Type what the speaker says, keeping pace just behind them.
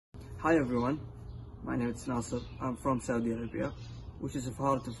Hi everyone, my name is Nasser. I'm from Saudi Arabia, which is a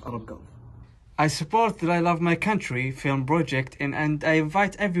part of Arab Gulf. I support the I Love My Country film project and I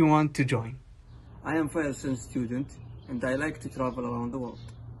invite everyone to join. I am a first student and I like to travel around the world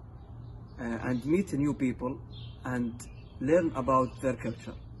and meet new people and learn about their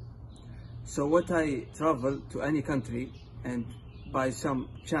culture. So when I travel to any country and by some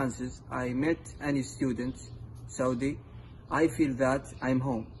chances I met any students, Saudi, I feel that I'm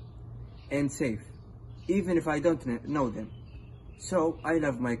home and safe, even if I don't know them. So I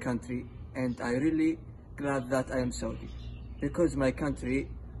love my country and I really glad that I am Saudi because my country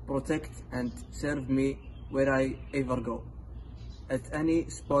protect and serve me where I ever go, at any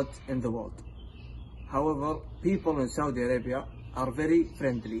spot in the world. However, people in Saudi Arabia are very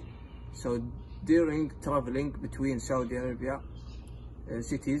friendly. So during traveling between Saudi Arabia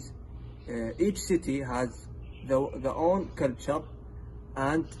cities, each city has their own culture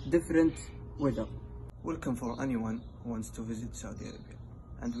and different weather. Welcome for anyone who wants to visit Saudi Arabia,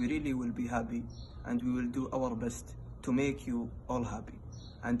 and we really will be happy and we will do our best to make you all happy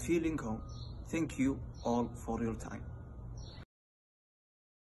and feeling home. Thank you all for your time.